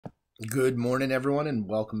Good morning, everyone, and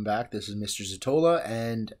welcome back. This is Mr. Zatola,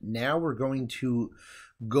 and now we're going to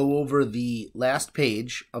go over the last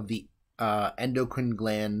page of the endocrine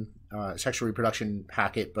gland sexual reproduction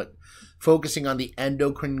packet, but focusing on the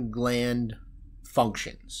endocrine gland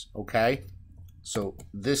functions, okay? So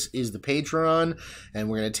this is the page we're on, and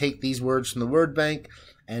we're going to take these words from the word bank,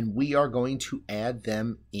 and we are going to add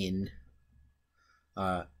them in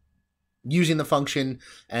using the function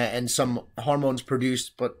and some hormones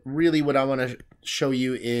produced. But really what I want to show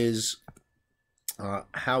you is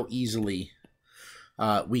how easily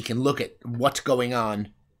we can look at what's going on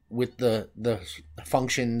with the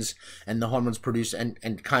functions and the hormones produced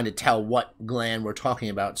and kind of tell what gland we're talking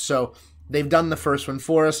about. So they've done the first one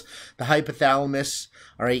for us. The hypothalamus,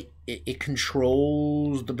 all right, it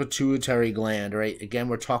controls the pituitary gland, all right? Again,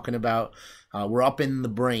 we're talking about, we're up in the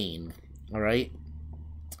brain, all right?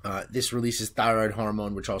 This releases thyroid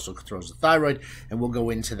hormone, which also controls the thyroid, and we'll go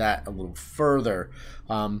into that a little further.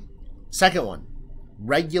 Second one,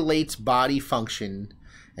 regulates body function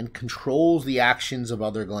and controls the actions of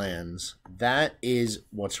other glands. That is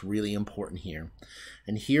what's really important here.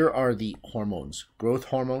 And here are the hormones. Growth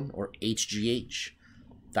hormone, or HGH,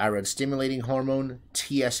 thyroid stimulating hormone,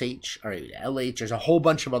 TSH, all right, LH. There's a whole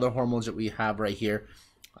bunch of other hormones that we have right here.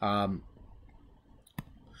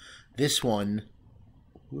 This one...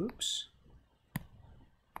 Whoops.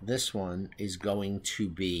 This one is going to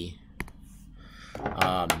be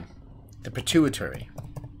the pituitary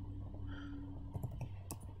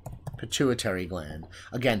gland.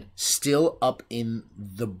 Again, still up in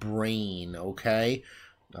the brain, okay?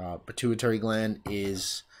 Pituitary gland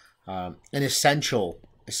is an essential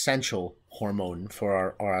hormone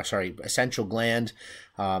for essential gland.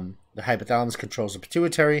 The hypothalamus controls the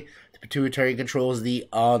pituitary. The pituitary controls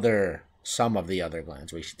some of the other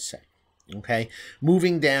glands, we should say. Okay,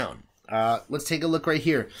 moving down. Let's take a look right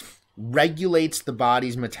here. Regulates the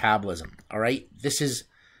body's metabolism. All right, this is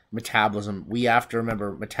metabolism. We have to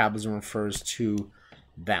remember metabolism refers to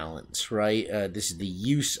balance, right? This is the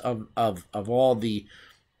use of all the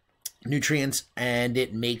nutrients, and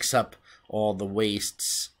it makes up all the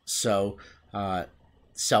wastes. So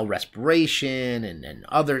cell respiration and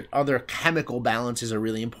other chemical balances are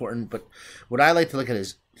really important. But what I like to look at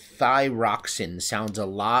is thyroxine. Sounds a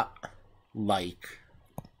lot like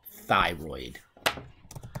thyroid.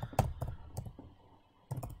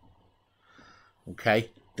 Okay,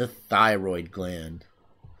 the thyroid gland.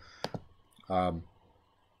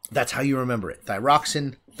 That's how you remember it.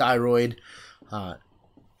 Thyroxine, thyroid. I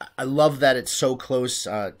love that it's so close.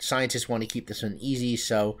 Scientists want to keep this one easy,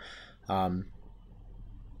 so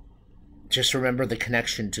just remember the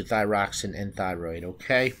connection to thyroxine and thyroid,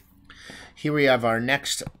 okay? Here we have our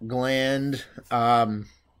next gland.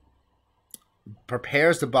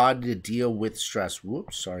 Prepares the body to deal with stress.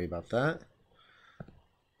 Whoops, sorry about that.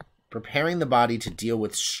 Preparing the body to deal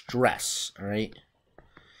with stress, all right?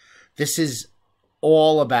 This is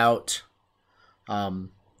all about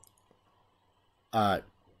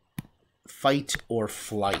fight or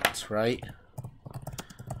flight, right?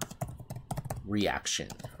 Reaction.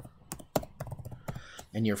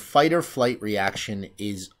 And your fight or flight reaction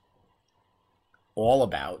is all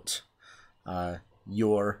about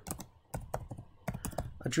your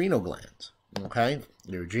adrenal glands, okay?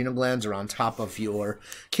 Your adrenal glands are on top of your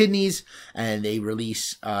kidneys, and they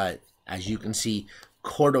release, as you can see,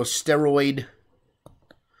 corticosteroid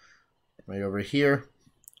right over here.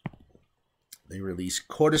 They release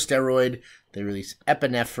corticosteroid, they release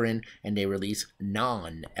epinephrine, and they release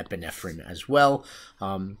non-epinephrine as well.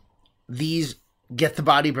 These get the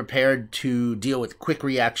body prepared to deal with quick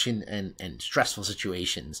reaction and stressful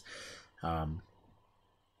situations.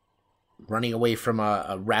 Running away from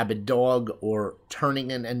a rabid dog, or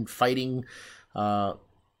turning and fighting, I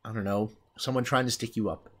don't know, someone trying to stick you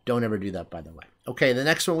up. Don't ever do that, by the way. Okay, the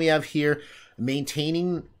next one we have here,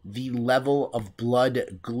 maintaining the level of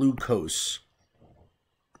blood glucose.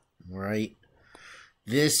 All right.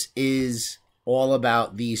 This is all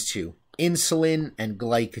about these two, insulin and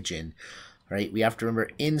glycogen. Right, we have to remember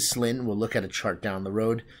insulin, we'll look at a chart down the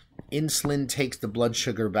road. Insulin takes the blood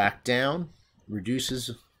sugar back down,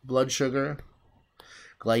 reduces blood sugar.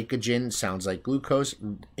 Glycogen, sounds like glucose,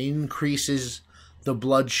 increases the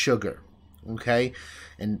blood sugar. Okay,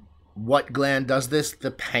 and what gland does this?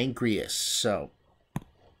 The pancreas. So,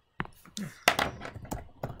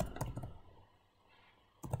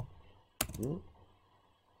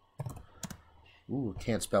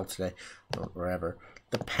 can't spell today, or whatever.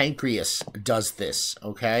 The pancreas does this,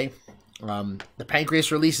 okay? The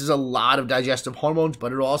pancreas releases a lot of digestive hormones,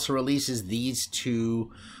 but it also releases these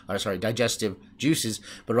two, digestive juices,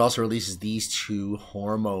 but it also releases these two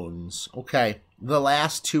hormones. Okay, the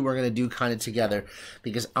last two we're going to do kind of together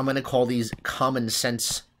because I'm going to call these common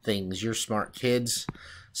sense things. You're smart kids.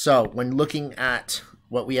 So when looking at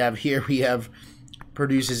what we have here, we have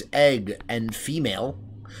produces egg and female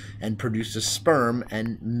and produces sperm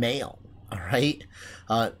and male. All right.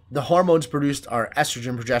 The hormones produced are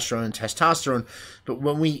estrogen, progesterone, and testosterone. But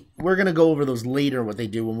when we're going to go over those later, what they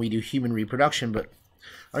do when we do human reproduction. But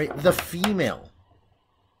all right, the female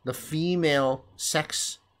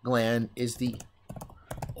sex gland is the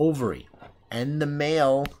ovary, and the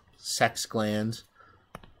male sex glands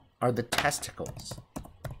are the testicles.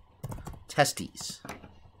 Testes.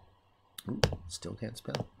 Ooh, still can't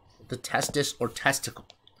spell. The testis or testicle.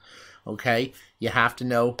 Okay, you have to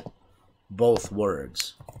know both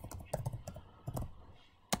words.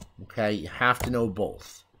 Okay, you have to know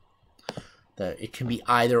both. It can be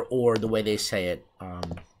either or the way they say it.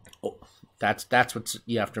 That's what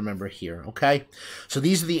you have to remember here. Okay, so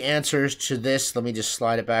these are the answers to this. Let me just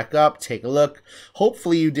slide it back up. Take a look.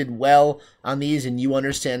 Hopefully you did well on these and you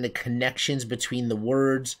understand the connections between the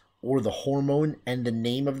words or the hormone and the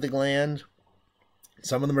name of the gland.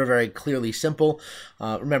 Some of them are very clearly simple.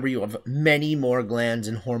 Remember, you have many more glands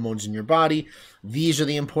and hormones in your body. These are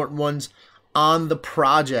the important ones. On the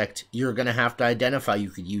project, you're going to have to identify. You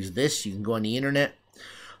could use this. You can go on the internet.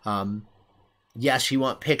 Yes, you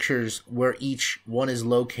want pictures where each one is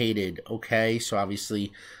located. Okay, so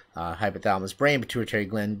obviously hypothalamus brain, pituitary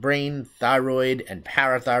gland brain, thyroid, and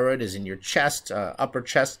parathyroid is in your chest, upper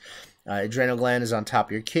chest. Adrenal gland is on top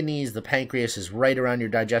of your kidneys. The pancreas is right around your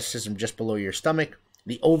digestive system, just below your stomach.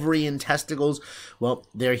 The ovary and testicles, well,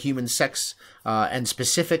 they're human sex and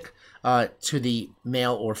specific to the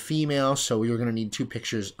male or female. So you're going to need two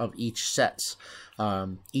pictures of each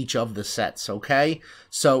of the sets, okay?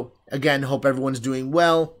 So, again, hope everyone's doing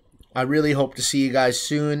well. I really hope to see you guys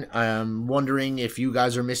soon. I'm wondering if you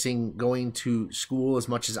guys are missing going to school as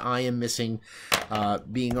much as I am missing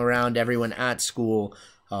being around everyone at school.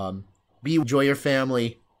 Enjoy your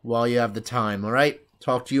family while you have the time, all right?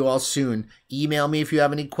 Talk to you all soon. Email me if you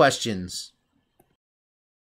have any questions.